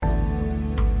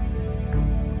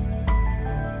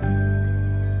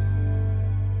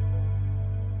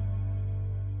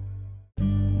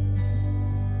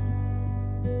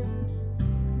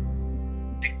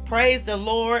Praise the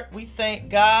Lord. We thank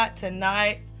God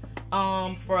tonight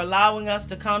for allowing us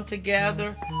to come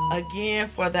together again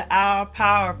for the hour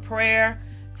power prayer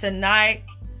tonight.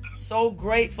 So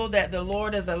grateful that the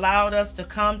Lord has allowed us to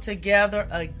come together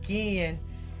again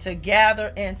to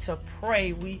gather and to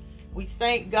pray. We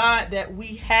thank God that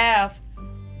we have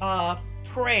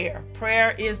prayer.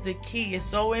 Prayer is the key. It's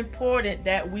so important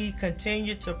that we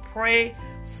continue to pray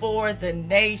for the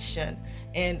nation.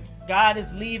 And God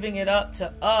is leaving it up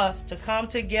to us to come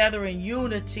together in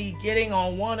unity, getting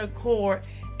on one accord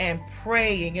and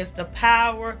praying. It's the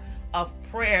power of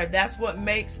prayer. That's what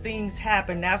makes things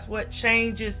happen. That's what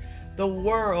changes the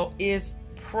world is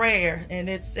prayer. And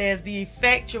it says the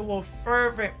effectual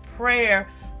fervent prayer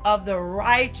of the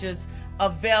righteous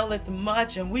availeth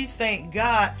much. And we thank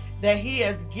God that He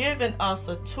has given us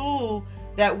a tool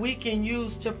that we can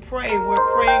use to pray.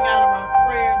 We're praying out of our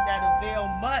Prayers That Avail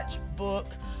Much book,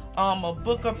 a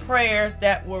book of prayers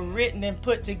that were written and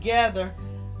put together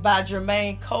by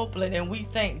Jermaine Copeland. And we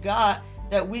thank God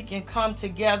that we can come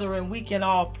together and we can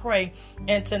all pray.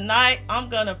 And tonight I'm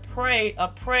going to pray a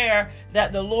prayer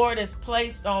that the Lord has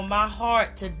placed on my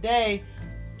heart today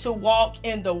to walk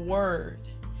in the Word.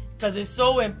 Because it's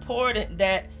so important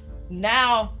that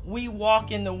now we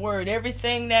walk in the Word.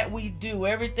 Everything that we do,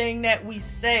 everything that we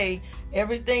say,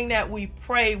 everything that we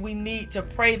pray, we need to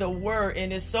pray the Word.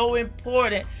 And it's so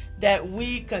important that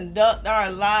we conduct our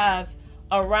lives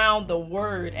around the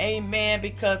Word. Amen.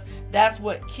 Because that's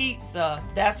what keeps us.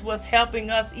 That's what's helping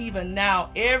us even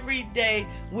now. Every day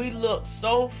we look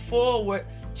so forward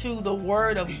to the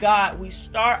Word of God. We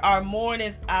start our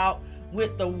mornings out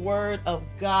with the Word of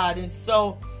God. And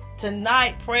so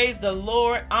tonight, praise the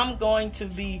Lord, I'm going to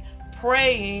be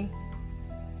praying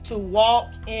to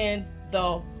walk in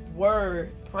the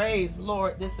Word. Praise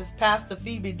Lord. This is Pastor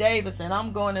Phoebe Davis, and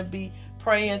I'm going to be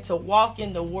praying to walk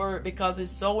in the Word because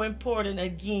it's so important,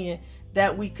 again,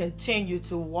 that we continue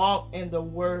to walk in the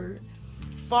Word.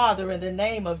 Father, in the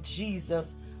name of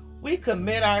Jesus, we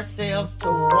commit ourselves to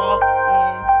walk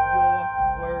in your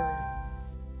Word.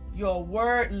 Your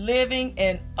Word living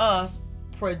in us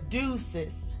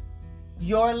produces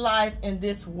your life in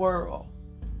this world.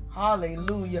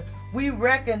 Hallelujah. We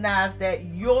recognize that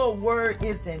your Word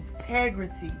is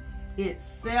integrity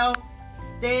itself,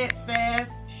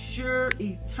 steadfast, sure,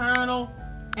 eternal,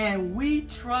 and we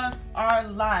trust our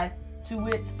life to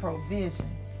its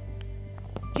provisions.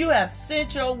 You have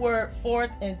sent your Word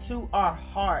forth into our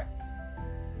heart.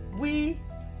 We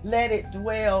let it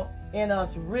dwell in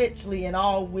us richly in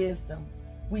all wisdom.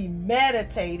 We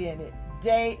meditate in it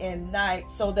day and night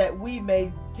so that we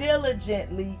may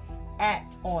diligently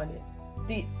act on it.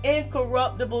 The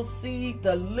incorruptible seed,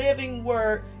 the living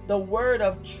Word, the Word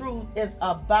of truth is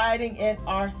abiding in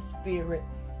our spirit.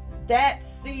 That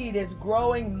seed is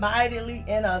growing mightily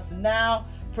in us now,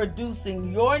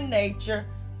 producing your nature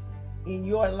in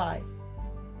your life.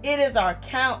 It is our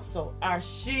counsel, our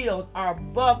shield, our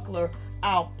buckler,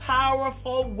 our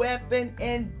powerful weapon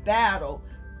in battle.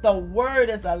 The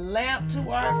Word is a lamp to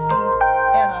our feet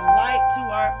and a light to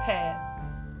our path.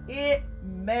 It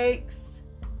makes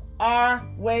our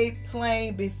way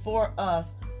plain before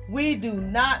us. We do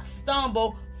not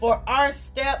stumble, for our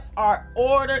steps are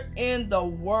ordered in the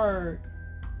Word.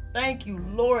 Thank you,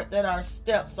 Lord, that our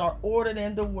steps are ordered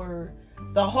in the Word.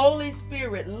 The Holy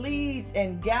Spirit leads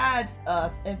and guides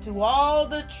us into all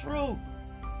the truth.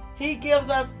 He gives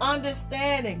us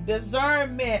understanding,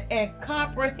 discernment, and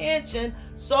comprehension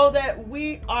so that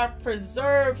we are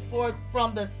preserved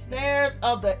from the snares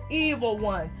of the evil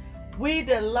one. We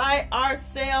delight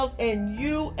ourselves in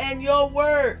you and your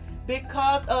Word.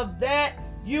 Because of that,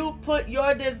 you put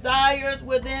your desires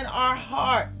within our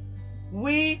hearts.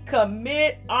 We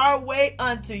commit our way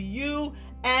unto you,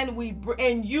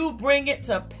 and you bring it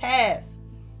to pass.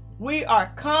 We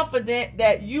are confident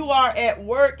that you are at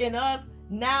work in us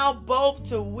now, both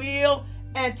to will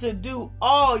and to do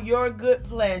all your good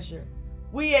pleasure.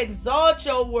 We exalt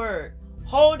your Word,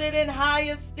 hold it in high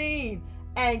esteem,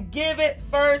 and give it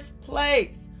first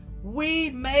place. We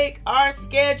make our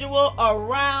schedule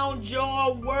around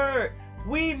your Word.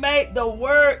 We make the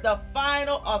Word the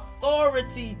final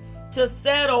authority to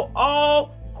settle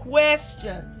all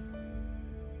questions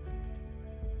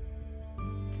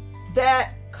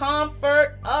that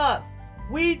comfort us.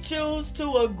 We choose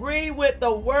to agree with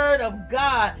the Word of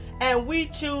God, and we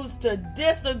choose to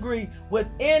disagree with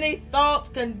any thoughts,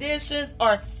 conditions,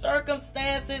 or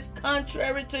circumstances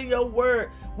contrary to your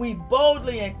Word. We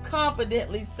boldly and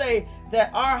confidently say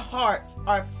that our hearts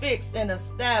are fixed and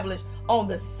established on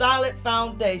the solid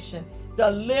foundation,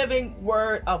 the living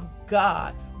Word of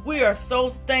God. We are so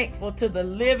thankful to the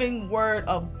living Word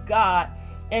of God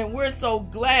And we're so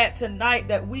glad tonight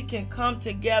that we can come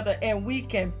together and we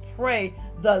can pray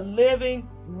the living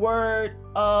word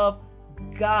of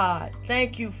God.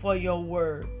 Thank you for your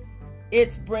word.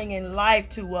 It's bringing life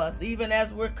to us. Even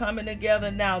as we're coming together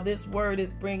now, this word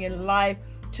is bringing life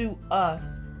to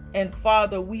us. And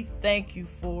Father, we thank you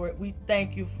for it. We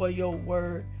thank you for your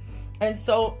word. And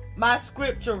so my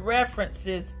scripture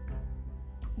references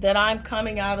that I'm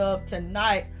coming out of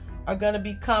tonight are going to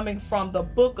be coming from the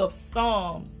book of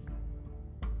Psalms,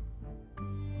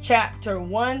 chapter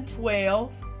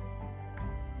 112.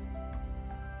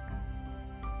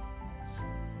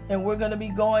 And we're going to be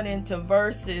going into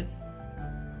verses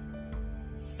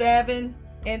 7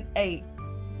 and 8.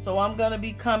 So I'm going to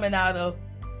be coming out of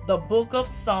the book of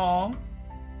Psalms,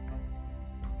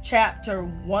 chapter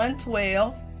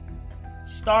 112,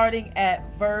 starting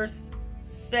at verse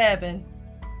 7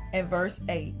 and verse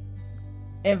 8.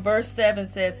 And verse 7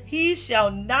 says, "He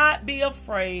shall not be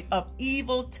afraid of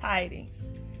evil tidings.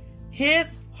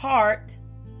 His heart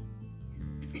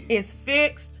is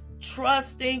fixed,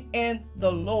 trusting in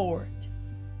the Lord.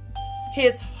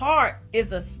 His heart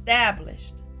is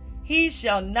established. He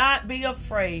shall not be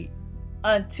afraid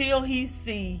until he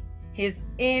see his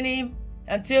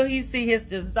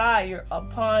desire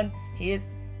upon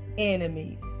his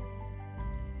enemies."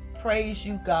 Praise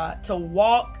you, God, to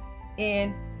walk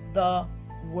in the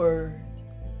word.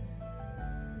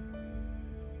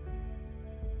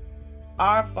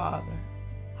 Our Father,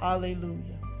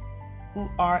 hallelujah, who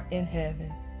art in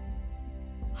heaven,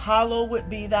 hallowed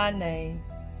be thy name.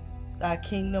 Thy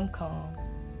kingdom come.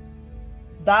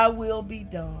 Thy will be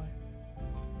done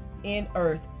in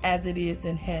earth as it is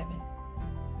in heaven.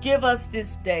 Give us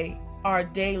this day our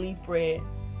daily bread,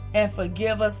 and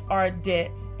forgive us our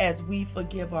debts as we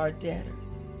forgive our debtors.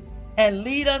 And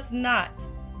lead us not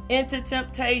into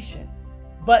temptation,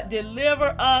 but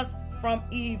deliver us from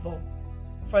evil.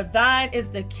 For thine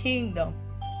is the kingdom,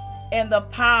 and the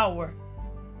power,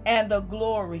 and the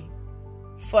glory,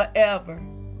 forever.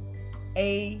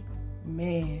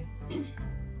 Amen.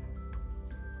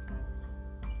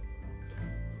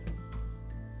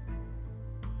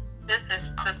 This is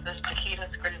Sister Shakita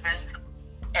Scrivens,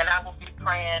 and I will be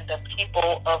praying the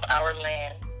people of our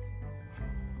land.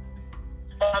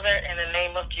 Father, in the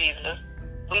name of Jesus,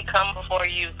 we come before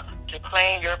you to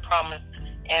claim your promise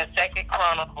in 2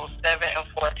 Chronicles 7 and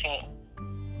 14.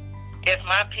 If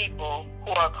my people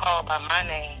who are called by my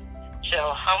name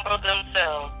shall humble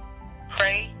themselves,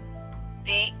 pray,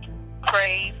 seek,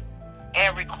 crave,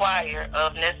 and require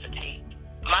of necessity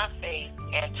my face,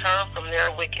 and turn from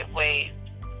their wicked ways,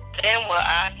 then will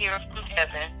I hear from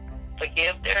heaven,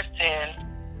 forgive their sins,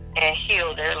 and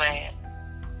heal their land.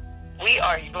 We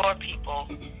are your people,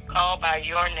 called by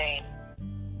your name.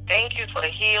 Thank you for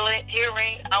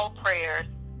hearing our prayers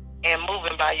and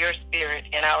moving by your spirit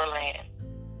in our land.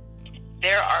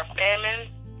 There are famines,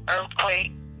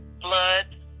 earthquakes,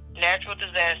 floods, natural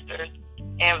disasters,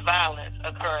 and violence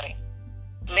occurring.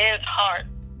 Men's hearts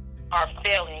are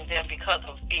failing them because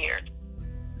of fear.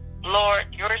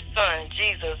 Lord, your Son,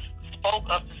 Jesus, spoke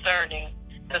of discerning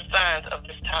the signs of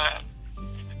this time,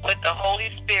 with the Holy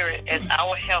Spirit as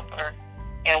our helper,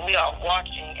 and we are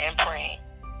watching and praying.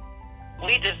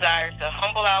 We desire to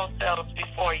humble ourselves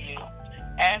before you,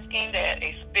 asking that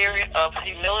a spirit of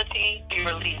humility be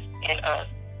released in us.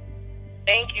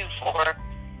 Thank you for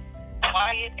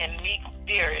quiet and meek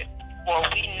spirit, for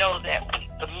we know that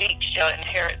the meek shall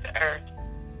inherit the earth.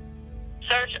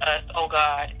 Search us, O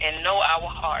God, and know our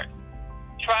hearts.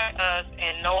 Try us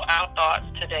and know our thoughts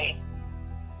today.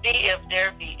 See if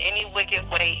there be any wicked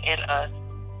way in us,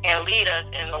 and lead us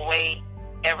in the way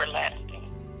everlasting.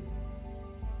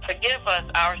 Forgive us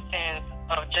our sins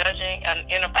of judging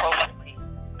inappropriately,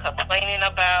 complaining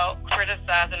about,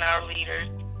 criticizing our leaders.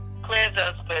 Cleanse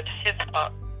us with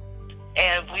hyssop,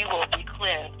 and we will be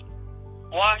cleansed.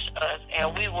 Wash us,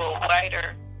 and we will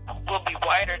be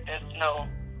whiter than snow.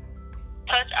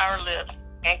 Touch our lips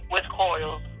and with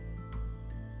coils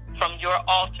from your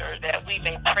altar, that we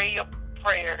may pray your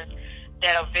prayers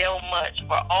that avail much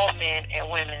for all men and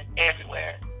women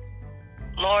everywhere.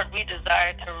 Lord, we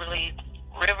desire to release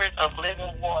rivers of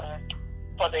living water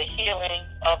for the healing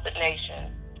of the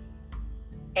nation.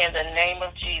 In the name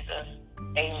of Jesus,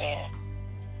 amen.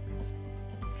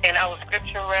 And our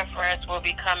scripture reference will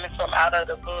be coming from out of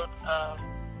the book of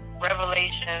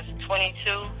Revelations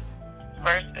 22,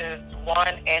 verses 1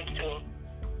 and 2.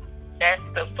 That's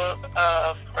the book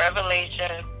of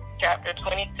Revelation, chapter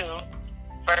 22,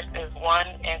 verses 1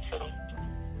 and 2.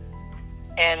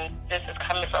 And this is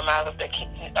coming from out of the King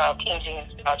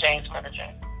James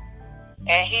Version.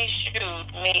 And he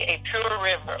shewed me a pure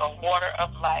river of water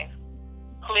of life,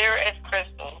 clear as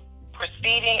crystal,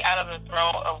 proceeding out of the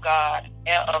throne of God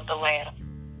and of the Lamb.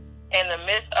 In the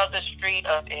midst of the street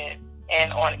of it,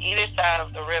 and on either side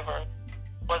of the river,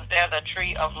 was there the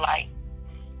tree of life,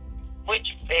 which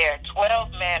bare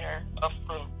 12 manner of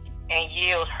fruit, and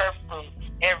yield her fruit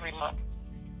every month.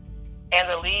 And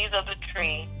the leaves of the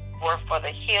tree were for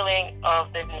the healing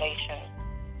of the nation.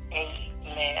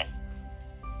 Amen.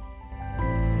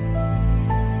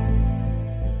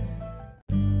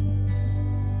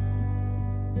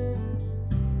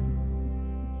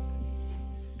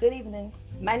 Good evening.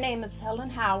 My name is Helen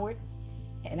Howard,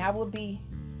 and I will be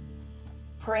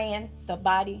praying the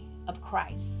body of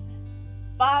Christ.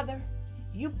 Father,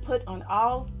 you put on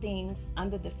all things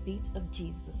under the feet of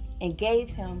Jesus and gave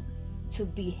him to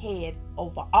be head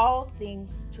over all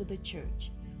things to the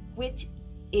church, which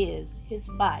is his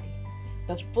body,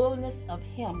 the fullness of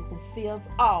him who fills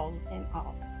all in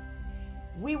all.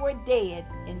 We were dead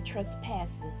in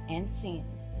trespasses and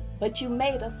sins, but you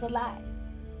made us alive.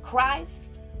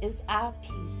 Christ is our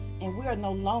peace, and we are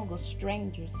no longer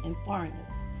strangers and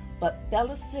foreigners, but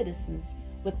fellow citizens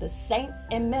with the saints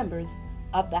and members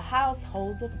of the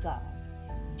household of God.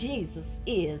 Jesus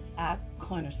is our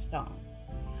cornerstone.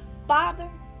 Father,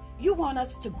 you want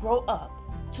us to grow up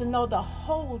to know the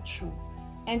whole truth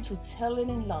and to tell it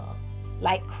in love,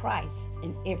 like Christ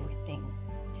in everything.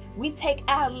 We take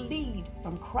our lead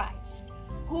from Christ,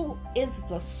 who is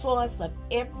the source of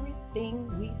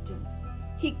everything we do.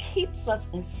 He keeps us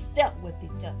in step with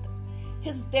each other.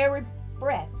 His very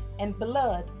breath and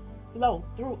blood flow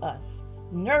through us,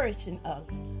 nourishing us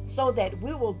so that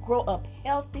we will grow up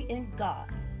healthy in God,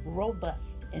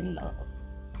 robust in love.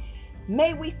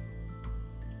 May we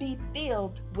be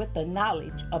filled with the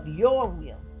knowledge of your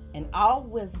will and all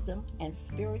wisdom and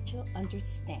spiritual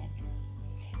understanding.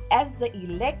 As the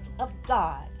elect of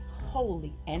God,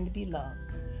 holy and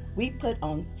beloved, we put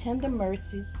on tender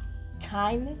mercies,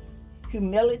 kindness,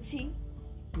 humility,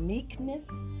 meekness,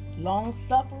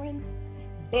 long-suffering,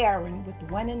 bearing with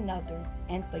one another,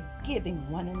 and forgiving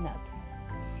one another.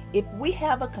 If we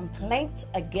have a complaint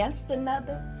against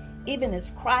another, even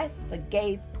as Christ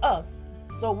forgave us,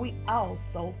 so we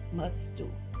also must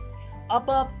do.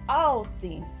 Above all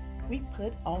things, we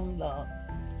put on love,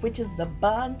 which is the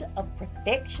bond of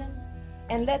perfection,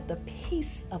 and let the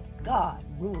peace of God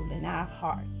rule in our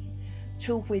hearts,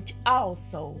 to which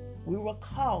also we were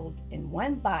called in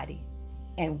one body,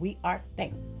 and we are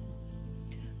thankful.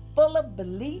 Full of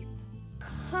belief,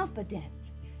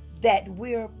 confident that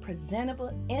we're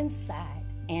presentable inside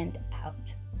and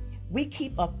out. We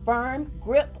keep a firm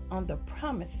grip on the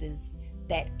promises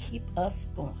that keep us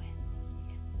going.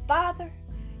 Father,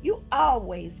 you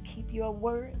always keep your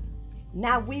word.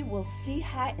 Now we will see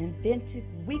how inventive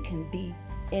we can be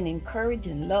in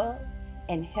encouraging love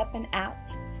and helping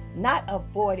out, not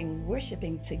avoiding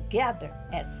worshiping together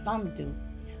as some do,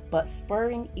 but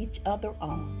spurring each other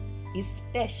on,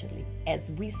 especially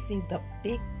as we see the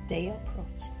big day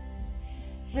approaching.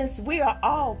 Since we are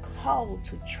all called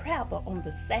to travel on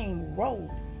the same road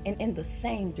and in the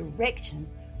same direction,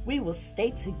 we will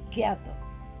stay together,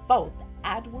 both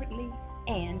outwardly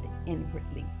and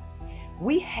inwardly.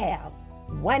 We have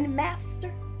one Master,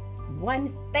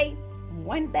 one faith,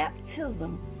 one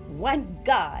baptism, one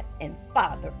God and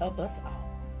Father of us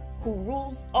all, who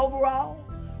rules over all,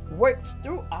 works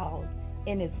through all,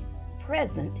 and is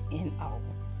present in all.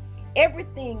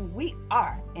 Everything we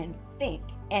are and think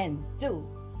and do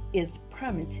is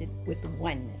permitted with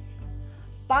oneness.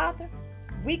 Father,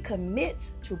 we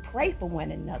commit to pray for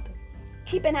one another,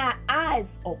 keeping our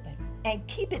eyes open and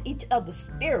keeping each other's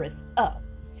spirits up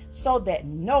so that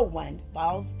no one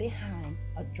falls behind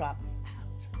or drops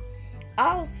out.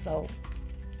 Also,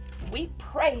 we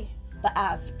pray for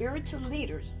our spiritual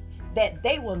leaders that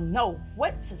they will know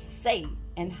what to say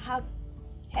and how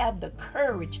have the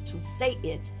courage to say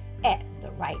it at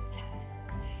the right time.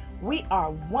 We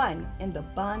are one in the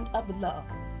bond of love.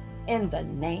 In the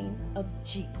name of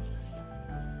Jesus.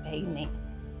 Amen.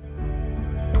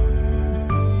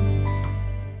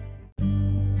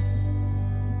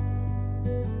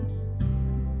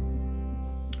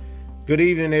 Good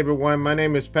evening, everyone. My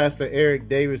name is Pastor Eric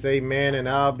Davis, amen, and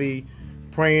I'll be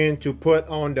praying to put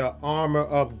on the armor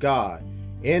of God.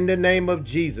 In the name of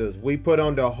Jesus, we put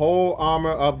on the whole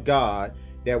armor of God,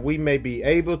 that we may be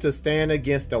able to stand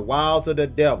against the wiles of the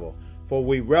devil. For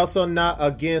we wrestle not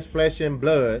against flesh and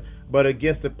blood, but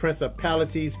against the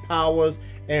principalities, powers,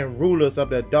 and rulers of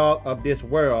the dark of this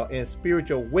world, and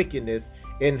spiritual wickedness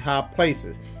in high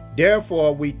places.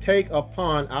 Therefore we take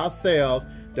upon ourselves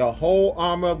the whole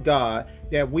armor of God,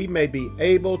 that we may be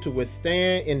able to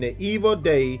withstand in the evil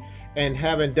day, and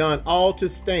having done all to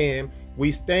stand,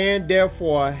 We stand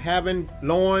therefore, having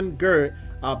loin girt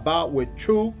about with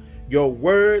truth, your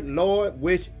word, Lord,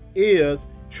 which is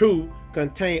truth,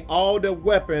 contain all the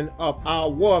weapons of our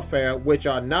warfare, which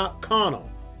are not carnal,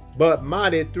 but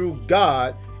mighty through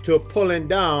God to pulling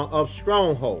down of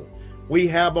strongholds. We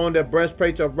have on the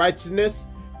breastplate of righteousness,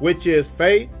 which is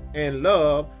faith and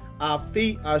love. Our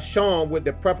feet are shod with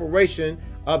the preparation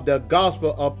of the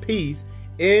gospel of peace.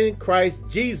 In Christ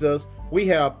Jesus, we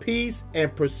have peace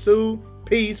and pursue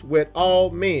peace with all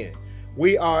men.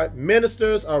 We are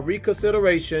ministers of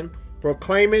reconciliation,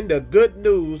 proclaiming the good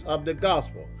news of the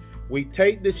gospel. We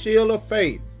take the shield of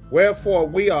faith, wherefore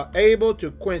we are able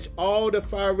to quench all the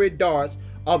fiery darts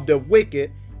of the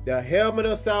wicked, the helmet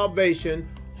of salvation,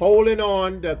 holding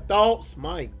on the thoughts,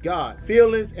 my God,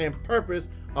 feelings and purpose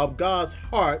of God's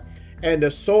heart, and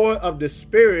the sword of the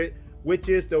Spirit, which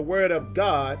is the word of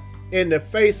God, in the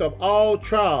face of all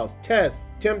trials, tests,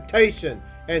 temptation,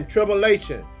 and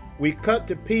tribulation. We cut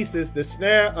to pieces the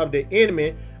snare of the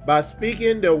enemy by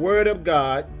speaking the word of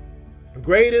God.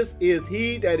 Greatest is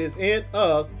he that is in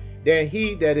us than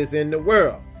he that is in the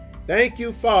world. Thank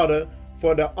you, Father,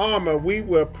 for the armor. We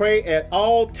will pray at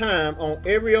all time, on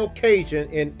every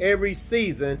occasion, in every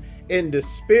season, in the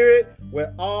Spirit, with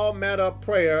all manner of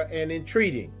prayer and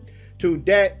entreaty. To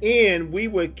that end, we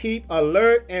will keep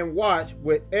alert and watch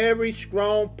with every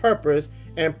strong purpose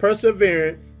and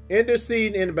perseverance,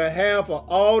 interceding in behalf of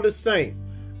all the saints.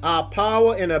 Our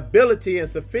power and ability and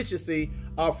sufficiency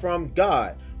are from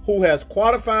God, who has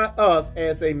qualified us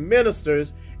as a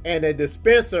ministers and a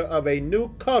dispenser of a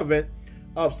new covenant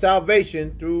of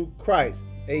salvation through Christ.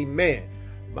 Amen.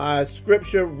 My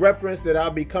scripture reference that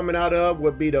I'll be coming out of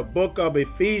would be the book of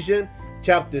Ephesians,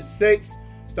 chapter 6,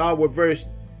 start with verse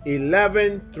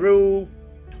 11 through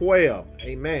 12.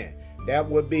 Amen. That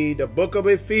would be the book of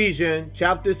Ephesians,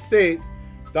 chapter 6,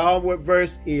 start with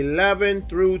verse 11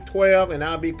 through 12, and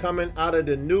I'll be coming out of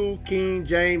the New King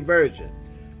James Version.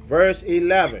 Verse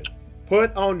 11,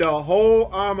 put on the whole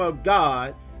armor of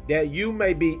God, that you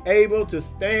may be able to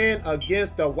stand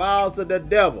against the wiles of the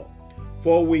devil.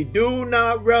 For we do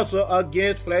not wrestle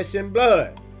against flesh and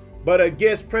blood, but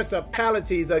against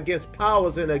principalities, against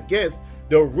powers, and against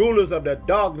the rulers of the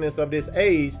darkness of this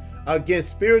age,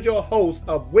 against spiritual hosts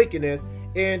of wickedness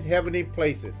in heavenly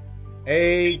places.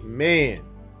 Amen.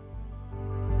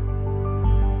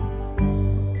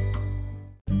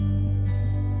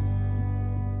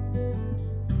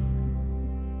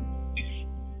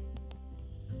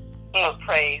 Well,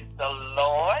 praise the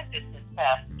Lord. This is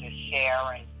Pastor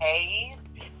Sharon Hayes,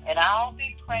 and I'll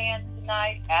be praying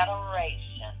tonight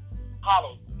adoration.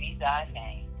 Hallowed be thy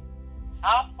name.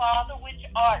 Our Father which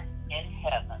art in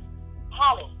heaven,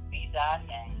 hallowed be thy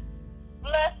name.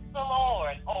 Bless the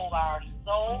Lord, O our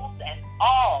souls, and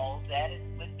all that is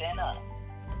within us.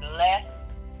 Bless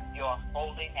your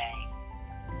holy name.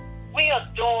 We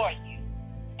adore you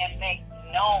and make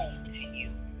known to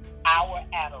you our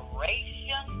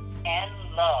adoration and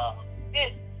love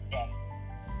this day.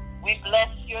 We bless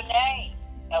your name,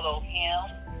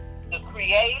 Elohim, the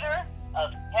creator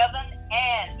of heaven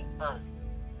and earth,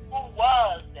 who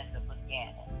was in the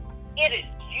beginning. It is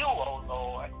you, O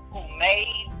Lord, who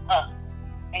made us,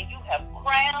 and you have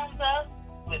crowned us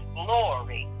with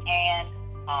glory and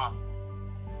honor.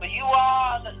 For you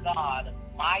are the God of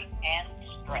might and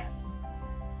strength.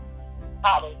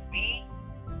 Hallowed be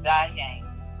thy name.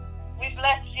 We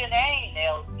bless your name,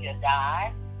 El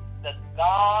Shaddai, the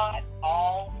God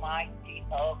Almighty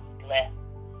of blessing.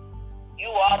 You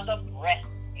are the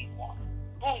breasty one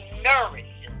who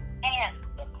nourishes and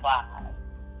supplies.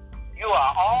 You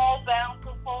are all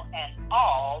bountiful and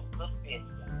all sufficient.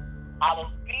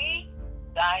 Hallowed be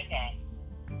thy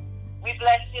name. We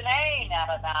bless your name,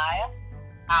 Adonai,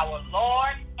 our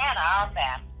Lord and our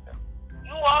Master.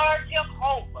 You are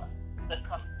Jehovah, the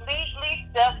completely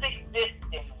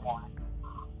self-existing one,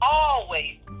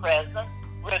 always present,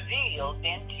 revealed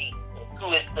in Jesus,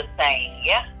 who is the same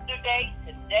yesterday,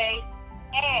 today,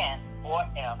 and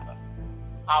forever.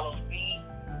 Hallowed be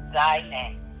thy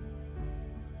name.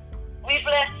 We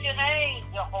bless your name,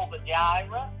 Jehovah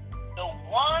Jireh, the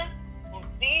one who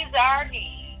sees our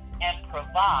needs and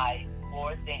provides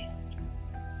for them.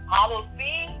 Hallowed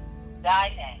be thy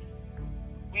name.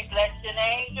 We bless your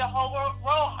name, Jehovah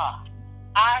Roha,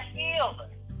 our healer,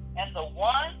 and the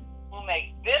one who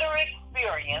makes bitter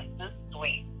experiences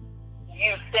sweet.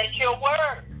 You sent your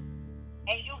word,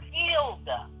 and you healed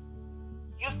us.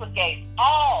 You forgave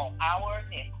all our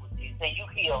iniquities, and you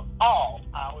healed all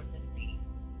our disease.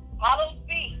 Hallowed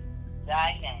be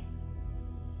thy name.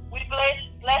 We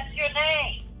bless your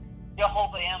name,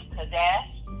 Jehovah M. Kadesh,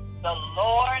 the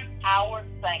Lord our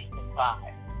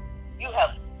sanctifier. you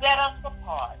have set us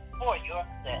apart for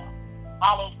yourself.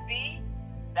 Hallowed be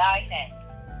thy name.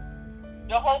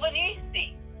 Jehovah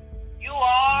Nissi, you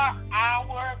are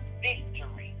our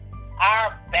victory,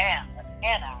 our banner,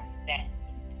 and our stand.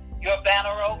 Your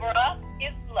banner over us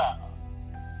is love.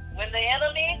 When the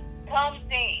enemy comes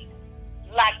in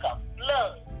like a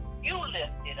flood, you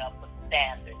lifted up a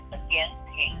standard against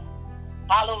him.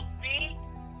 Hallowed be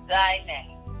thy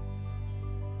name.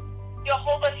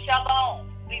 Jehovah Shalom,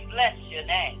 we bless your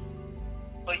name,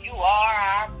 for you are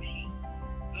our peace.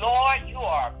 Lord, you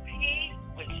are peace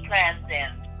which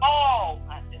transcends all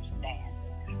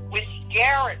understanding, which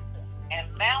garrisons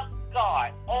and mounts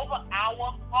guard over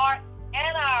our heart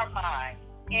and our mind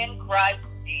in Christ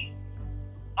Jesus.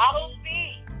 Hallowed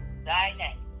be thy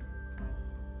name.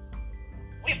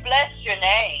 We bless your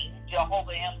name,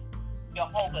 Jehovah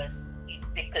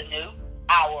Tsidkenu,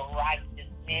 our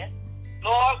righteousness.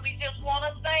 Lord, we just want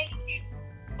to thank you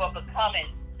for becoming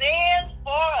sin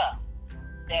for us,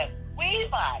 that we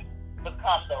might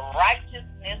become the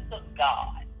righteousness of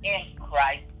God in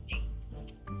Christ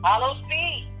Jesus. Hallowed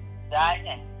be thy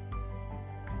name.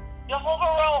 Jehovah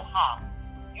Roha,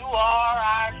 you are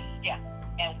our shepherd,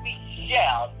 and we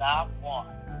shall not want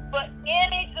for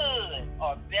any good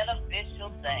or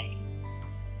beneficial thing.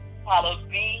 Hallowed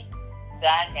be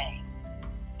thy name.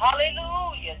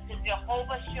 Hallelujah to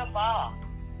Jehovah Shammah,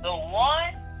 the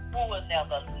one who will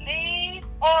never leave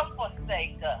or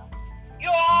forsake us.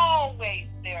 You're always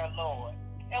there, Lord.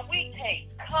 And we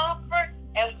take comfort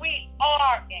and we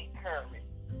are encouraged.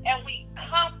 And we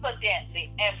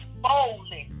confidently and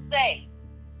boldly say,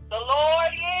 the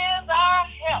Lord is our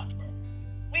helper.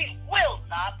 We will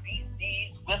not be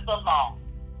seized with alarm.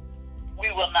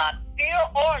 We will not fear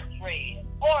or dread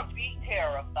or be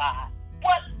terrified.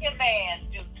 What can man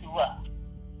do to us?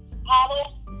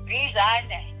 Hallowed be thy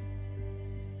name.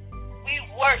 We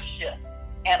worship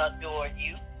and adore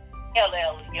you, El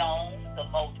Elyon, the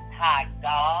Most High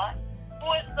God,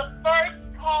 who is the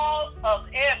first cause of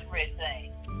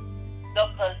everything, the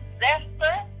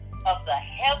possessor of the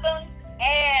heavens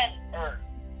and earth.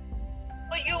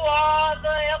 For you are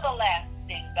the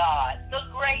everlasting God, the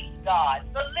great God,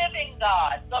 the living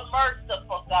God, the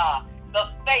merciful God, the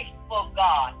faithful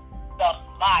God, the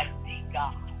mighty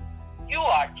God. You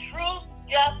are truth,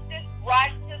 justice,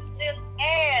 righteousness,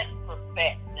 and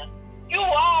perfection. You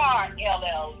are El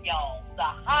Elyon, the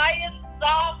highest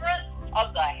sovereign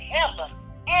of the heavens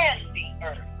and the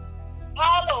earth.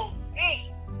 Hallowed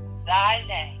be thy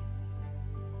name.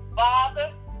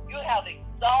 Father, you have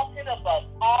exalted above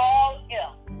all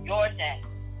else your name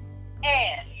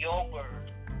and your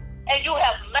word. And you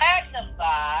have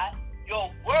magnified your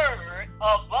word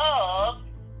above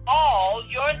all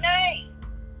your name.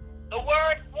 The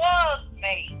word was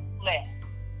made flesh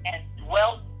and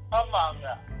dwelt among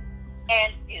us.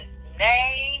 And his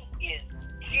name is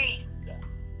Jesus.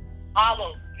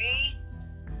 Hallowed be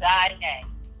thy name.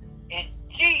 In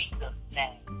Jesus'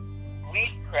 name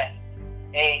we pray.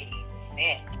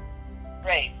 Amen.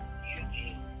 Praise you,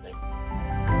 Jesus.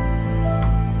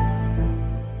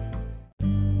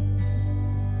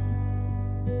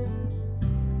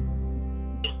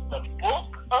 The book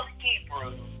of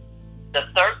Hebrews, the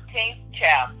 13th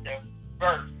chapter,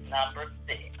 verse number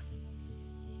 6.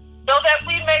 So that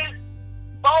we may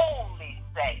boldly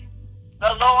say,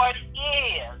 the Lord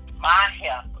is my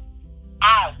helper.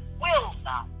 I will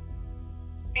not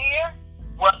fear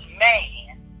what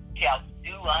man shall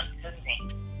do unto me.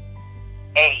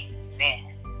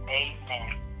 Amen.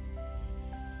 Amen.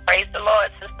 Praise the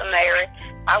Lord, Sister Mary.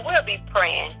 I will be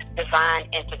praying divine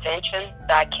intervention,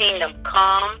 thy kingdom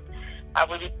come. I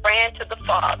will be praying to the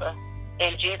Father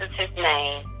in Jesus'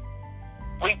 name.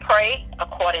 We pray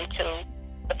according to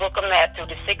the book of Matthew,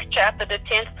 the 6th chapter, the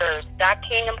 10th verse, thy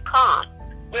kingdom come.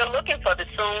 We're looking for the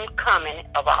soon coming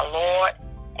of our Lord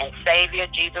and Savior,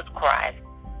 Jesus Christ.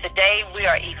 Today we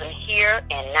are even here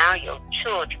and now your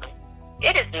children.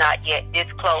 It is not yet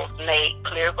disclosed, made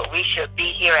clear, but we should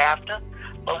be hereafter.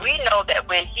 But we know that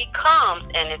when he comes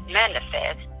and is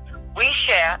manifest, we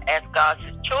shall, as God's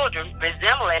children,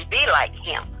 resemble and be like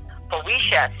him. For we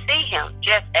shall see him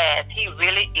just as he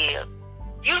really is.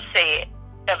 You said,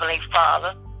 Heavenly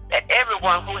Father, that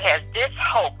everyone who has this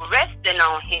hope resting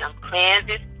on him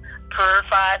cleanses,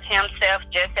 purifies himself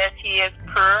just as he is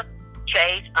pure,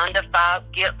 chaste,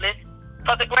 undefiled, guiltless.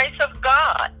 For the grace of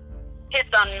God, his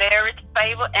unmerited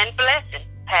favor and blessing,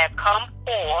 have come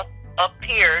forth,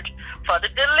 appeared for the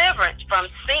deliverance from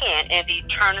sin and the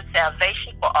eternal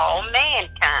salvation for all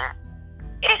mankind.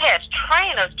 It has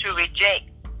trained us to reject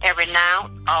and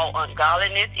renounce all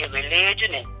ungodliness in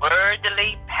religion and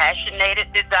worldly,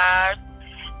 passionate desires,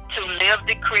 to live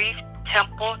decreased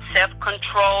temple,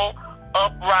 self-control,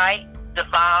 upright,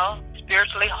 devout,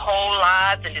 spiritually whole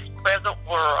lives in this present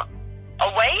world,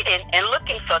 awaiting and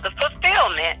looking for the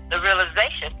fulfillment, the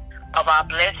realization of our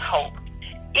blessed hope,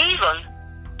 even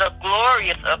the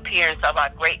glorious appearance of our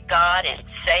great God and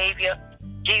Savior,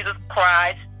 Jesus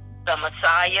Christ, the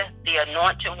Messiah, the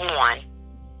Anointed One.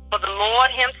 For the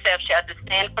Lord himself shall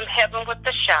descend from heaven with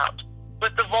a shout,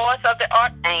 with the voice of the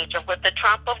archangel, with the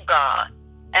trump of God,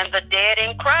 and the dead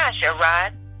in Christ shall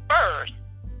rise first.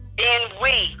 Then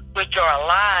we, which are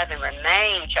alive and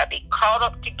remain, shall be caught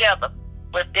up together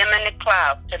with them in the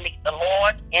clouds to meet the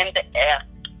Lord in the air.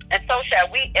 And so shall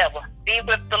we ever be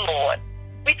with the Lord.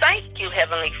 We thank you,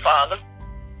 Heavenly Father,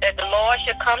 that the Lord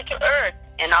shall come to earth,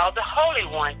 and all the holy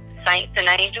ones, saints and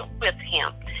angels with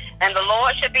him. And the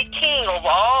Lord shall be king over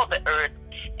all the earth.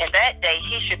 In that day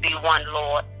he shall be one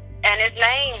Lord, and his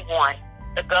name one.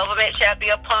 The government shall be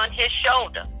upon his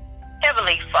shoulder.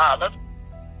 Heavenly Father,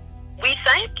 we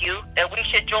thank you that we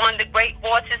should join the great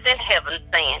voices in heaven,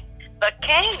 saying, the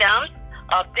kingdoms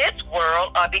of this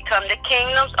world are become the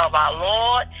kingdoms of our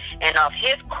Lord and of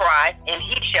his Christ, and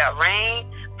he shall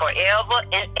reign forever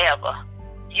and ever.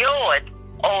 Yours,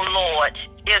 O Lord,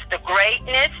 is the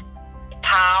greatness,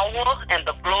 power, and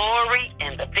the glory,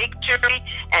 and the victory,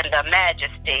 and the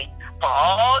majesty. For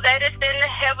all that is in the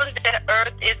heavens and the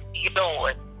earth is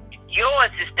yours. Yours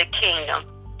is the kingdom,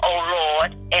 O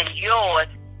Lord, and yours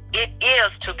it is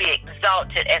to be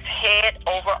exalted as head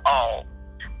over all.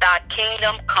 Thy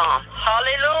kingdom come.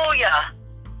 Hallelujah.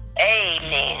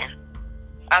 Amen.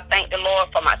 I thank the Lord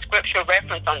for my scripture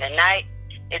reference on the night.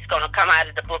 It's going to come out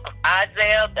of the book of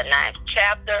Isaiah, the 9th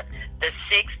chapter, the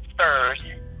 6th verse.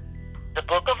 The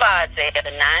book of Isaiah,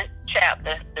 the 9th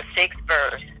chapter, the 6th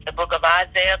verse. The book of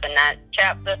Isaiah, the 9th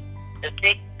chapter, the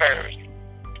 6th verse.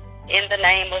 In the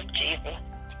name of Jesus.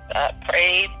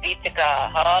 Praise be to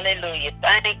God. Hallelujah.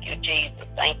 Thank you, Jesus.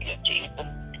 Thank you, Jesus.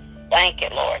 Thank you,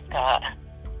 Lord God.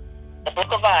 The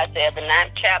book of Isaiah, the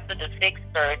 9th chapter, the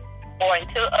 6th verse. For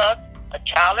unto us a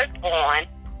child is born,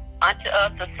 unto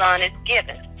us a son is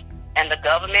given, and the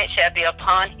government shall be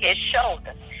upon his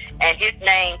shoulder, and his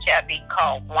name shall be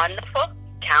called Wonderful,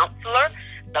 Counselor,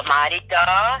 the Mighty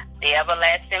God, the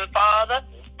Everlasting Father,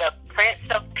 the Prince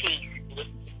of Peace.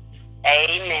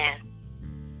 Amen.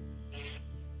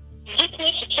 This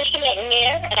is Patricia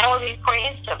McNair, and I will be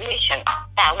praying submission,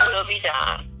 thy will be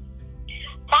done.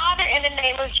 Father, in the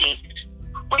name of Jesus,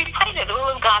 we pray that the will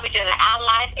of God be done in our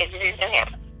life as it is in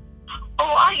heaven. Oh,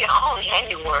 all your own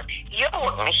handiwork, your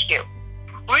workmanship,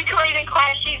 recreated in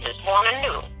Christ Jesus, born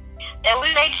anew, that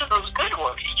we may do those good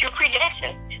works that you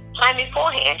predestined, planned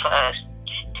beforehand for us,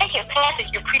 taking paths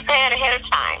that you prepared ahead of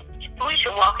time, so we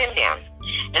should walk in them,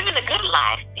 living a good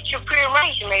life that you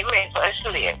prearranged and made ready for us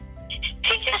to live.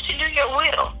 Teach us to do your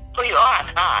will, for you are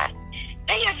our God.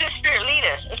 May your good spirit lead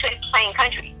us into a plain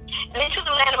country and into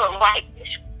the land of righteousness.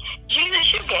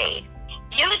 Jesus, you gave.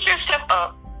 Yield yourself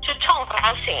up to atone for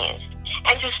our sins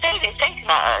and to save and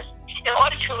sanctify us in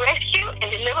order to rescue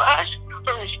and deliver us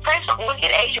from this present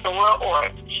wicked age of the world order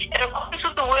in accordance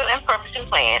with the will and purpose and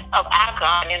plan of our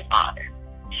God and Father.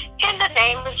 In the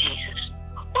name of Jesus,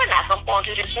 we're not conformed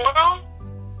to this world,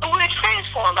 but we're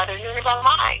transformed by the renewing of our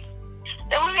mind,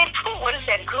 that we may prove what is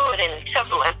that good and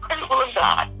acceptable and perfect will of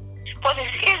God. For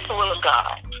this is the will of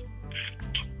God,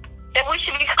 that we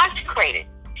should be consecrated,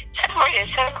 separated and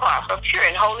set apart for pure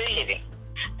and holy living.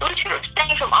 That we should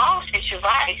abstain from all sexual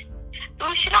vice. That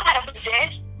we should not have to possess,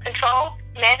 control,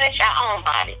 manage our own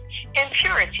body in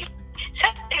purity,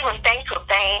 separated from things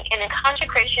profane and in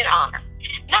consecration and honor,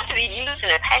 not to be used in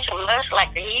a passion of lust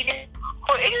like the heathen,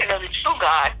 who are ignorant of the true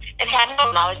God and have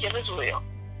no knowledge of his will.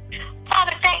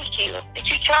 Father, thank you that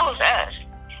you chose us.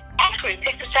 Actually,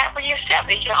 picked us out for yourself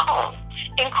as your own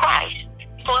in Christ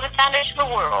before the foundation of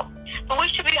the world. But we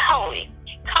should be holy,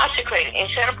 consecrated, and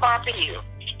set apart for you,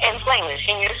 and blameless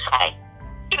in your sight,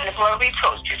 even if we're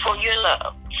reproached before your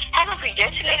love, having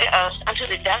predestinated us unto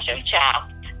the adoption of a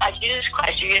child by Jesus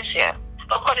Christ to yourself,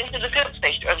 according to the good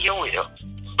pleasure of your will.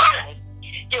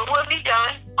 Your will be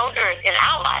done on earth in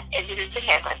our life as it is in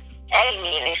heaven.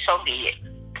 Amen, and so be it.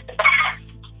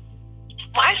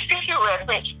 My scripture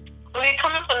reference will be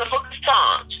coming from the book of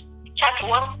Psalms, chapter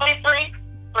 143,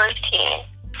 verse 10.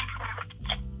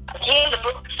 Again, the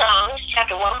book of Psalms,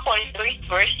 chapter 143,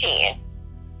 verse 10.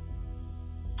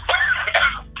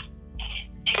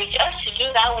 Teach us to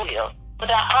do thy will, for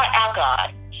thou art our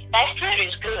God. Thy spirit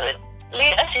is good.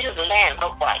 Lead us into the land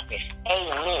of righteousness.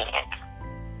 Amen.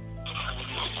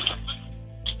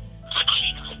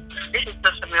 This is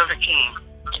Sister Mildred King.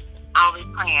 I'll be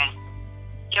praying.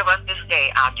 Give us this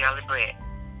day our daily bread.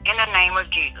 In the name of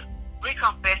Jesus, we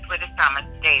confess with the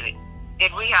psalmist David.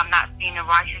 that we have not seen the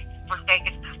righteous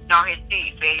forsaken, nor his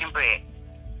seed begging bread.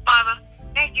 Father,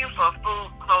 thank you for food,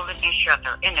 clothing, and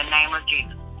shelter in the name of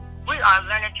Jesus. We are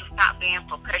learning to stop being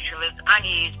perpetually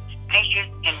uneasy, anxious,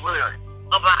 and worried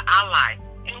about our life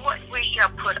and what we shall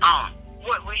put on,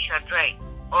 what we shall drink,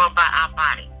 or about our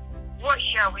body. What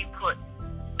shall we put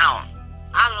on?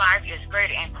 Our life is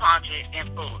greater in quantity than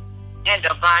food, and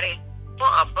the body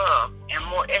far above and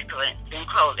more excellent than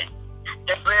clothing.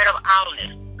 The bread of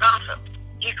idleness, gossip,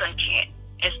 discontent,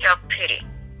 and self-pity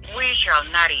we shall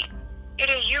not eat. It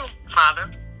is you,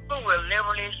 Father, who will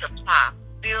liberally supply,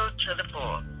 fill to the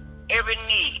full, every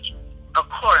need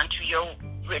according to your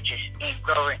riches and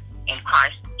glory in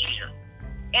Christ Jesus.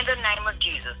 In the name of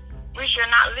Jesus, we shall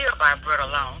not live by bread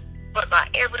alone, but by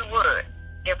every word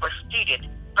that proceeded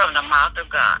from the mouth of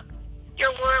God.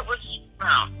 Your word was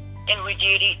found, and we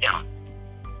did eat them.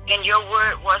 And your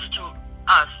word was to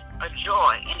us a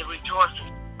joy and the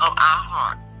rejoicing of our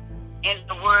heart. And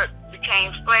the word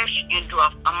became flesh and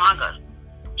dwelt among us.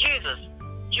 Jesus,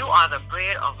 you are the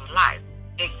bread of life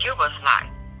that give us life,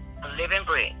 the living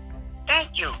bread.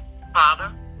 Thank you,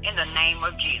 Father, in the name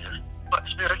of Jesus, for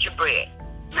spiritual bread,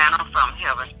 manna from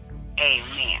heaven.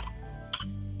 Amen.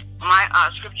 My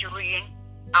scripture reading,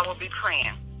 I will be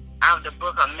praying out of the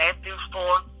book of Matthew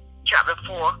 4, chapter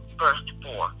 4, verse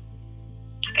 4.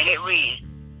 And it reads,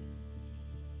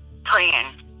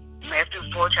 praying, Matthew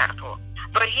 4, chapter 4.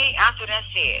 But he answered and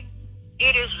said,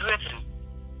 it is written,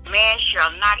 man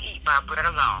shall not eat by bread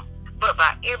alone, but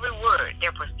by every word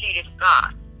that proceedeth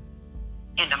God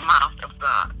in the mouth of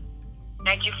God.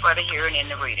 Thank you for the hearing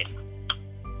and the reading.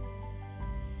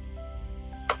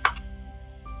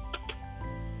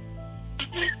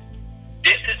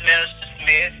 This is Minister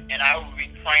Smith, and I will be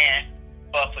praying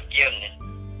for forgiveness.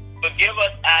 Forgive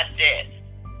us our debts.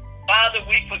 Father,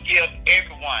 we forgive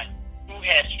everyone who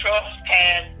has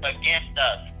trespassed against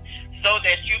us, so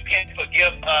that you can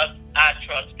forgive us our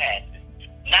trespasses,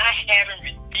 not having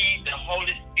received the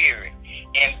Holy Spirit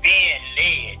and being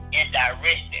led and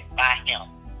directed by him.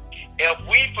 If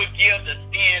we forgive the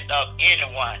sins of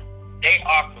anyone, they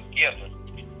are forgiven.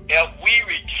 If we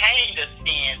retain the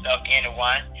sins of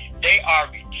anyone, they are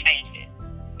retained.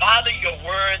 Father, your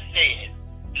word says,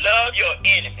 love your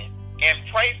enemies and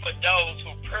pray for those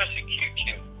who persecute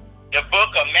you. The book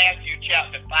of Matthew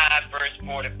chapter 5, verse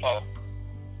 44.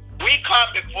 We come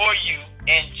before you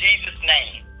in Jesus'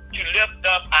 name to lift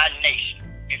up our nation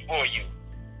before you.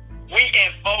 We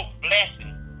invoke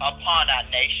blessing upon our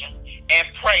nation and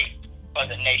pray for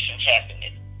the nation's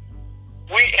happiness.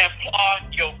 We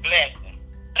implore your blessing,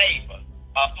 favor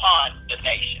upon the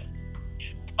nation.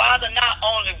 Father, not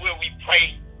only will we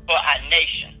pray for our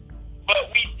nation, but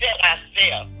we set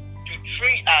ourselves to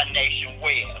treat our nation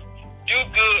well, do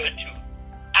good to,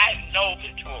 act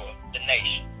nobly toward the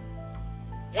nation.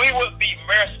 We will be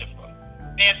merciful,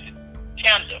 sensitive,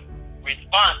 tender,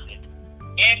 responsive,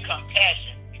 and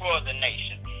compassion toward the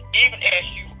nation, even as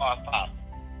you are, Father.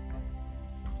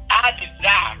 Our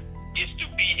desire is to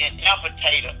be an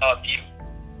imitator of you,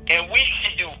 and we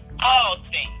can do all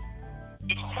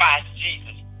things through Christ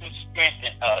Jesus, who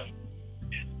strengthens us.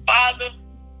 Father,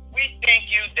 we thank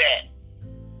you that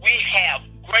we have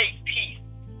great peace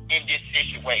in this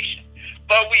situation,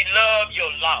 but we love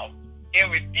your law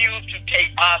and refuse to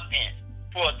take offense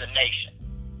toward the nation.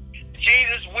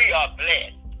 Jesus, we are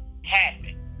blessed,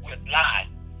 happy, with life,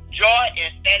 joy,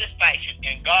 and satisfaction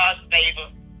in God's favor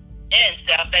and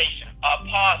salvation,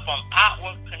 apart from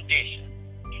outward conditions,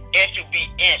 and to be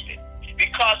envied,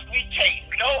 because we take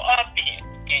no offense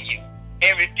in you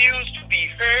and refuse to be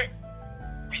hurt,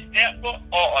 resentful,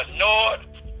 or annoyed,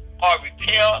 or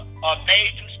repelled, or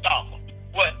made to stumble,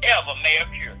 whatever may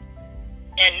occur.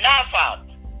 And now, Father,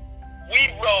 we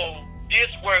roll this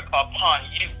work upon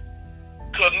you,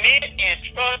 commit and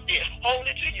trust it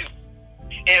wholly to you,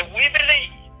 and we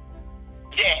believe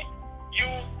that you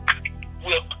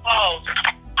will cause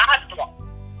our thoughts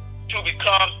to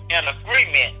become an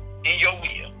agreement in your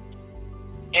will.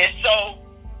 And so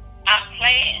our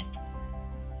plan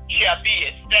shall be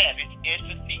established and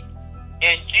succeed.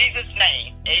 In Jesus'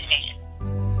 name, amen.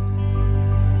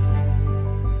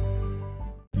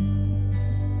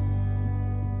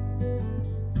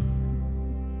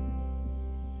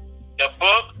 The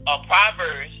book of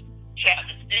Proverbs,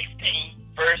 chapter 16,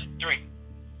 verse 3.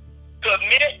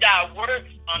 Commit thy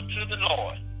works unto the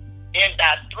Lord, and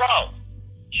thy thoughts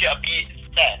shall be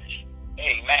established.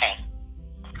 Amen.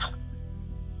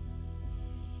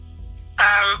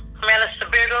 Minister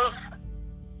Biggles,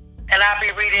 and I'll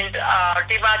be reading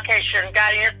Demarcation,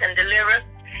 Guidance, and Deliverance.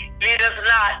 Lead us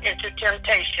not into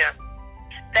temptation.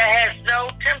 There has no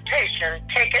temptation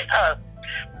taken us,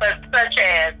 but such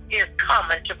as is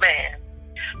common to man.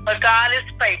 But God is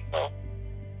faithful,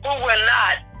 who will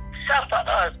not suffer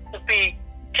us to be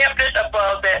tempted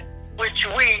above that which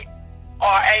we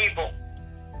are able,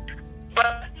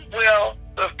 but will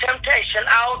with temptation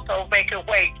also make a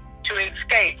way to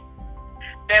escape,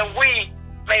 that we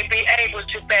may be able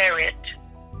to bear it.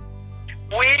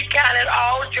 We count it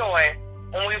all joy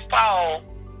when we fall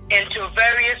into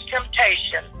various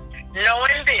temptations,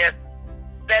 knowing this,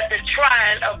 that the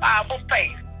trying of our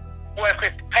faith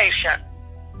worketh patience.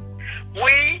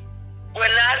 We will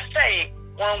not say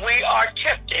when we are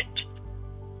tempted,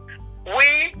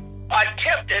 we are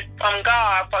tempted from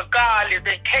God, for God is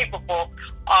incapable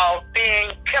of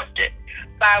being tempted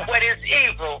by what is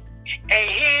evil, and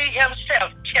he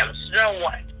himself tempts no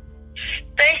one.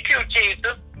 Thank you,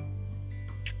 Jesus,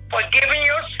 for giving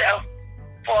yourself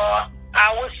for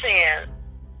our sins,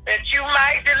 that you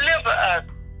might deliver us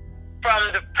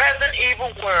from the present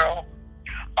evil world,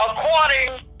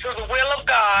 according to the will of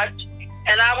God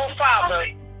and our Father,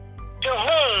 to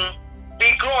whom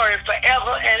be glory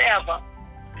forever and ever.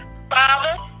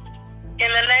 Father, in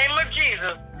the name of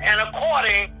Jesus, and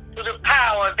according to the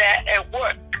power that at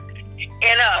work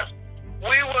in us,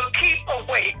 we will keep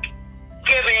awake,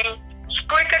 giving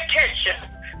strict attention,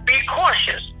 be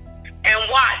cautious, and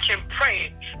watch and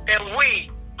pray that we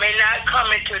may not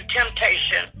come into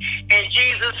temptation. In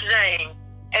Jesus' name,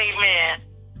 amen.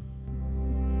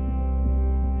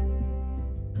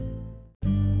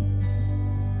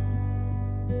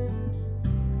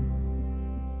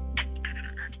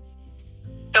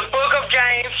 The book of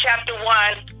James, chapter 1,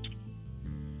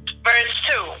 verse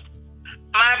 2.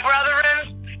 My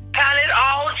brethren, count it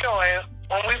all joy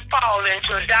when we fall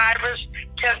into diverse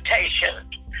temptations.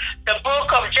 The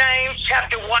book of James,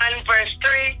 chapter 1, verse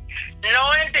 3.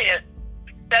 Knowing this,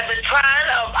 that the trying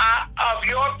of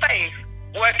your faith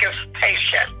worketh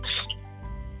patience.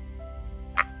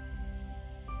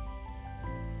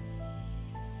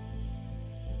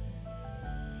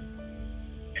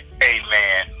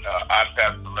 Amen. I'm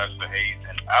Pastor Lester Hayes,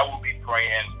 and I will be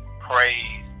praying,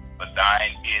 praise, for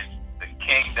thine is the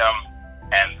kingdom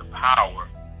and the power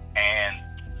and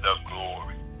the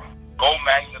glory. Go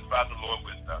magnify the Lord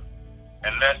with us,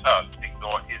 and let us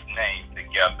exalt his name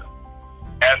together.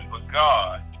 As for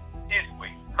God, his way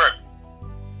is perfect.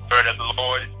 The word of the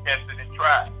Lord is tested and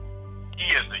tried.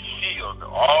 He is a shield to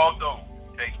all those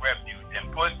who take refuge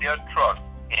and put their trust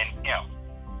in him.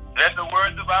 Let the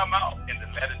words of our mouth and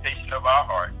the meditation of our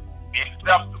heart be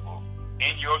acceptable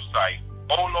in your sight,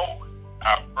 O Lord,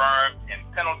 our firm and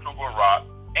impenetrable rock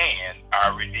and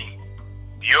our Redeemer.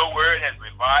 Your word has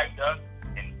revived us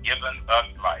and given us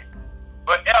life.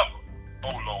 Forever,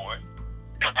 O Lord,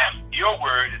 your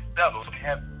word is settled in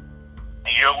heaven,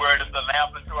 and your word is a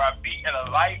lamp unto our feet and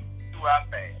a light to our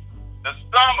path. The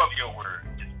sum of your word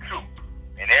is true,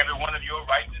 and every one of your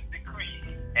righteous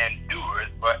decrees endures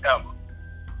forever.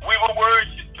 We will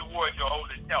worship towards your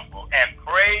holy temple and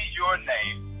praise your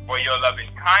name for your loving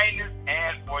kindness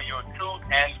and for your truth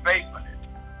and faithfulness.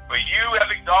 For you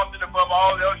have exalted above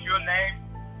all else your name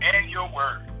and your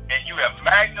word, and you have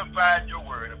magnified your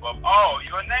word above all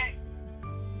your name.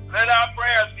 Let our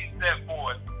prayers be set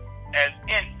forth as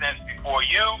incense before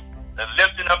you, the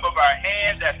lifting up of our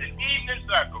hands as an evening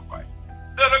sacrifice.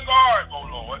 Set a guard, O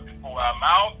Lord, before our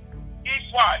mouth.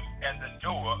 Keep watch at the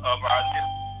door of our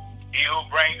lips. He who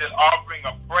brings an offering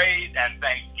of praise and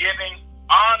thanksgiving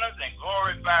honors and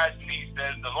glorifies me,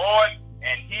 says the Lord,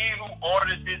 and he who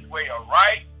orders his way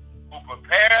aright, who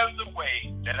prepares the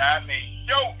way that I may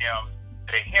show him,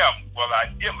 to him will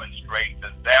I demonstrate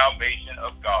the salvation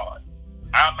of God.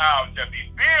 Our mouth shall be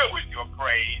filled with your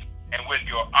praise and with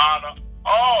your honor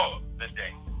all the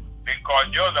day. Because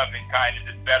your loving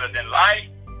kindness is better than life,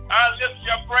 our lips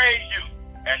shall praise you,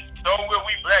 and so will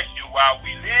we bless you while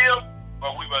we live,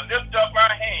 for we will lift up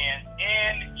our hands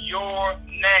in your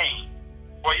name.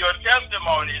 For your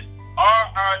testimonies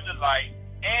are our delight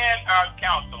and our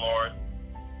counselors.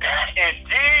 In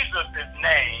Jesus'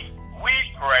 name we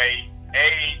pray,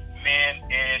 amen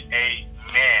and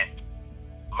amen.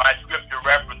 My scripture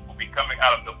reference will be coming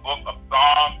out of the book of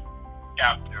Psalms,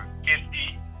 chapter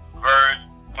 50, verse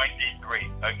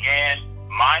 23. Again,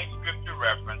 my scripture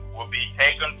reference will be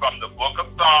taken from the book of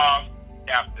Psalms,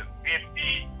 chapter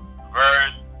 50,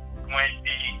 verse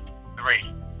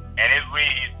 23. And it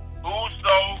reads,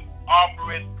 whoso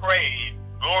offereth praise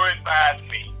glorifies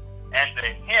me, and to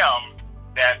him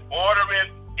that ordereth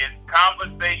his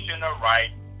conversation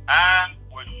aright, I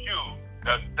will shew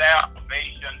the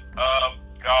salvation of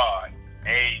God.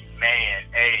 Amen.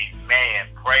 Amen.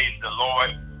 Praise the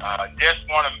Lord. Just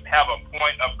want to have a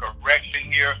point of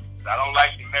correction here. I don't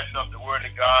like to mess up the word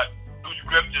of God. 2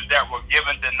 scriptures that were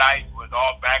given tonight was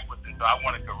all backwards, and so I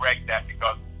want to correct that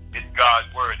because it's God's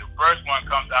word. The first one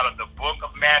comes out of the book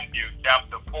of Matthew,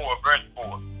 chapter 4, verse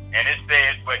 4. And it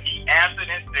says, "But he answered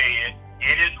and said,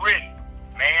 It is written,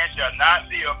 Man shall not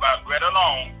live by bread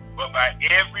alone, but by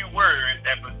every word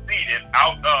that proceedeth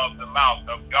out of the mouth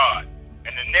of God."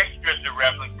 And the next scripture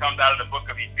reference comes out of the book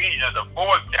of Ephesians, the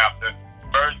 4th chapter,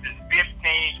 verses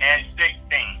 15 and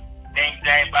 16. King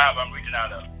James Bible, I'm reading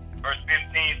out of. Verse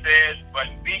 15 says, "But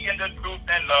speaking the truth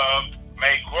in love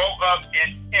may grow up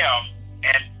in him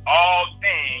and all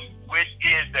things, which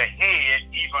is the head,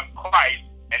 even Christ."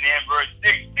 And then verse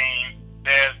 16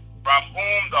 says, "From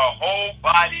whom the whole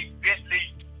body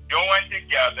fitly joined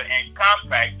together and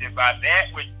compacted by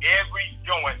that which every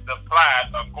joint supplies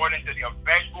according to the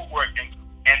effectual working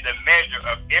and the measure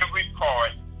of every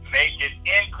part, make it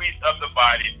increase of the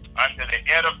body unto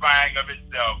the edifying of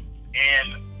itself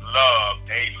in love."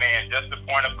 Amen. Just a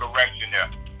point of correction there.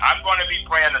 I'm going to be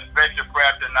praying a special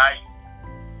prayer tonight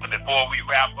before we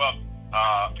wrap up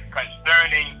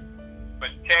concerning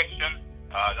protection.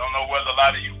 I don't know whether a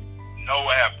lot of you know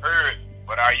or have heard,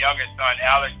 but our youngest son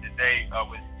Alex today,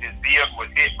 his vehicle was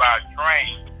hit by a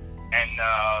train, and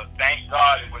thank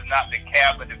God it was not the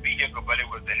cab of the vehicle, but it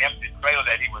was an empty trailer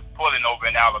that he was pulling over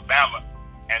in Alabama,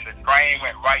 and the train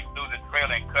went right through the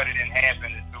trailer and cut it in half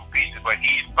into 2 pieces. But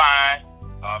he's fine.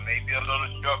 Maybe a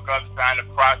little shook up trying to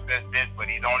process this, but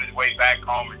he's on his way back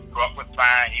home. His truck was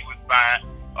fine. He was fine,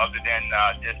 other than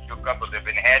just shook up a little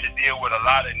bit and had to deal with a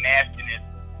lot of nastiness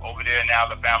over there in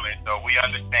Alabama. And so we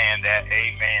understand that.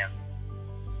 Amen.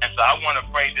 And so I want to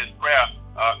pray this prayer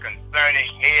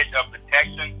concerning hedge of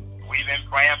protection. We've been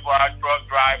praying for our truck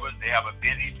drivers. They have a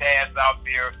busy task out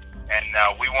there, and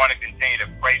we want to continue to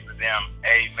pray for them.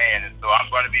 Amen. And so I'm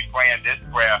going to be praying this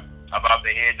prayer about the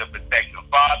hedge of protection.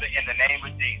 Father, in the name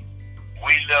of Jesus,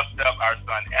 we lift up our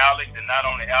son Alex, and not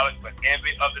only Alex, but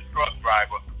every other truck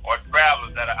driver or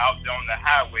travelers that are out there on the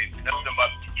highway. We lift them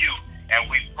up to you, and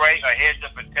we pray a hedge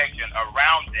of protection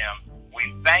around them.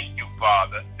 We thank you,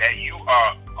 Father, that you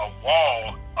are a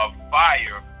wall of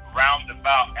fire round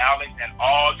about Alex and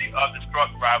all the other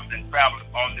truck drivers and travelers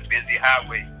on the busy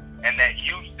highway, and that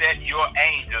you set your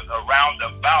angels around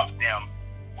about them.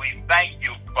 We thank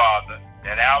you, Father,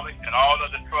 that Alex and all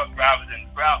other truck drivers and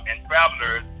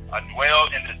travelers dwell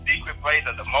in the secret place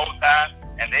of the Most High,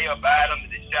 and they abide under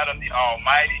the shadow of the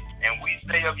Almighty. And we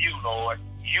say of you, Lord,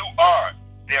 you are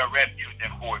their refuge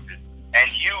and fortress,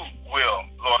 and you will,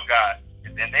 Lord God,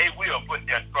 and they will put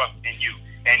their trust in you.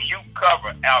 And you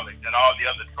cover Alex and all the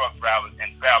other truck drivers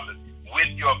and travelers with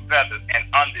your feathers, and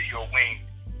under your wings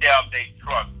shall they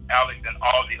trust. Alex and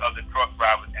all the other truck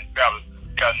drivers and travelers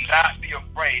shall not be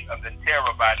afraid of the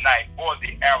terror by night or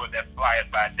the arrow that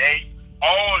flieth by day.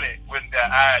 Only with their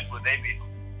eyes will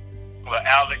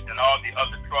Alex and all the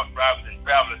other truck drivers and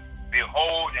travelers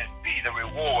behold and see the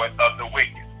reward of the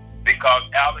wicked. Because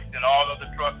Alex and all other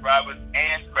truck drivers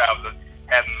and travelers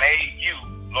have made you,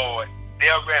 Lord,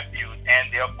 their refuge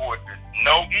and their fortress.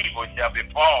 No evil shall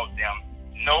befall them,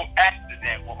 no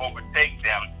accident will overtake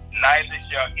them, neither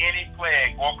shall any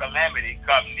plague or calamity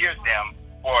come near them.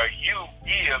 For you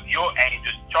give your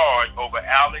angels charge over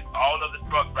Alex, all of the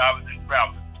truck drivers and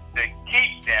travelers, to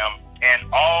keep them in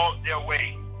all their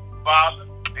ways. Father,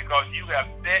 because you have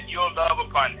set your love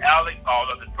upon Alex, all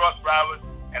of the truck drivers,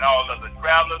 and all of the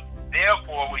travelers,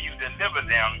 therefore will you deliver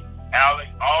them, Alex,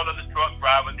 all of the truck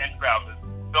drivers and travelers.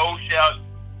 So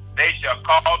they shall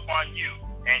call upon you,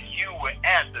 and you will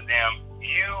answer them.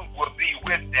 You will be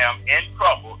with them in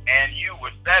trouble, and you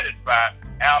will satisfy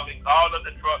Alex, all of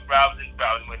the truck drivers and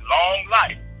travelers with long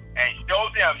life, and show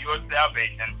them your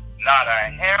salvation. Not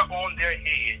a hair on their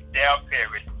head shall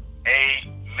perish.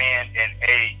 Amen and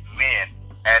amen.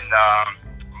 And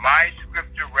my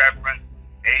scripture reference,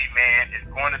 amen, is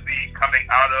going to be coming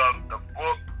out of the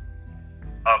book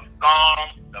of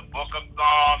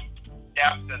Psalms,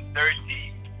 chapter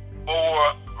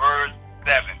 34, verse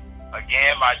 7.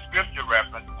 Again, my scripture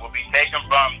reference will be taken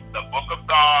from the book of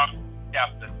Psalms,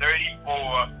 chapter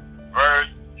 34, verse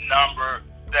number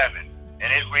 7.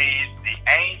 And it reads, "The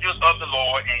angels of the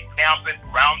Lord encampeth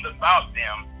round about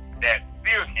them that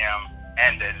fear him,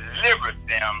 and delivereth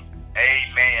them."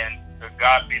 Amen. To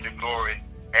God be the glory.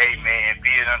 Amen. Be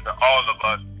it unto all of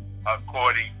us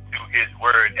according to his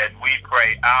word. As we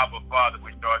pray, Abba, Father,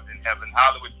 which art in heaven,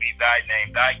 hallowed be thy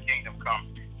name. Thy kingdom come.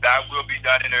 Thy will be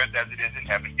done in earth as it is in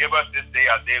heaven. Give us this day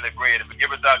our daily bread, and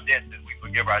forgive us our debts as we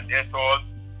forgive our debtors.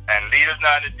 And lead us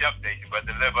not into temptation, but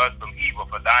deliver us from evil.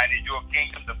 For thine is your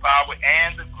kingdom, the power,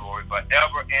 and the glory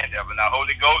forever and ever. Now,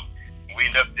 Holy Ghost, We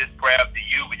lift this prayer up to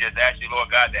you. We just ask you,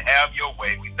 Lord God, to have your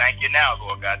way. We thank you now,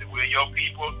 Lord God, that we're your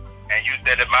people. And you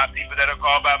said that my people that are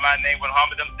called by my name will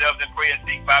humble themselves and pray and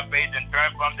seek my face and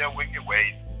turn from their wicked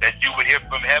ways, that you would hear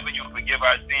from heaven, you would forgive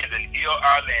our sins and heal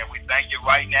our land. We thank you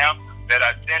right now that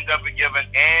our sins are forgiven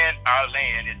and our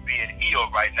land is being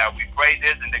healed right now. We pray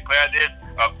this and declare this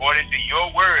according to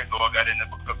your word, Lord God, in the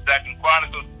book of 2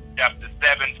 Chronicles, chapter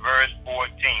 7, verse 14.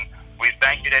 We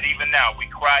thank you that even now we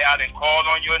cry out and call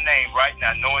on your name right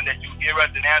now, knowing that you hear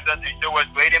us and answer us and show us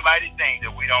great and mighty things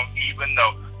that we don't even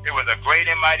know. It was a great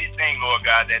and mighty thing, Lord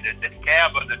God, that the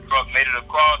cab of the truck made it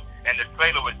across and the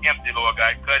trailer was empty, Lord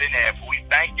God, cut in half. We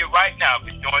thank you right now for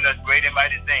showing us great and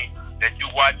mighty things, that you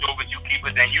watch over, you keep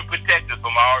us, and you protect us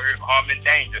from all harm and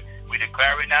danger. We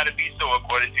declare it now to be so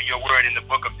according to your word in the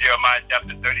book of Jeremiah,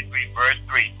 chapter 33, verse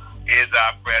 3. Is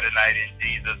our prayer tonight in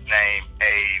Jesus' name.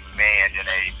 Amen and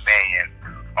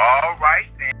amen. All right.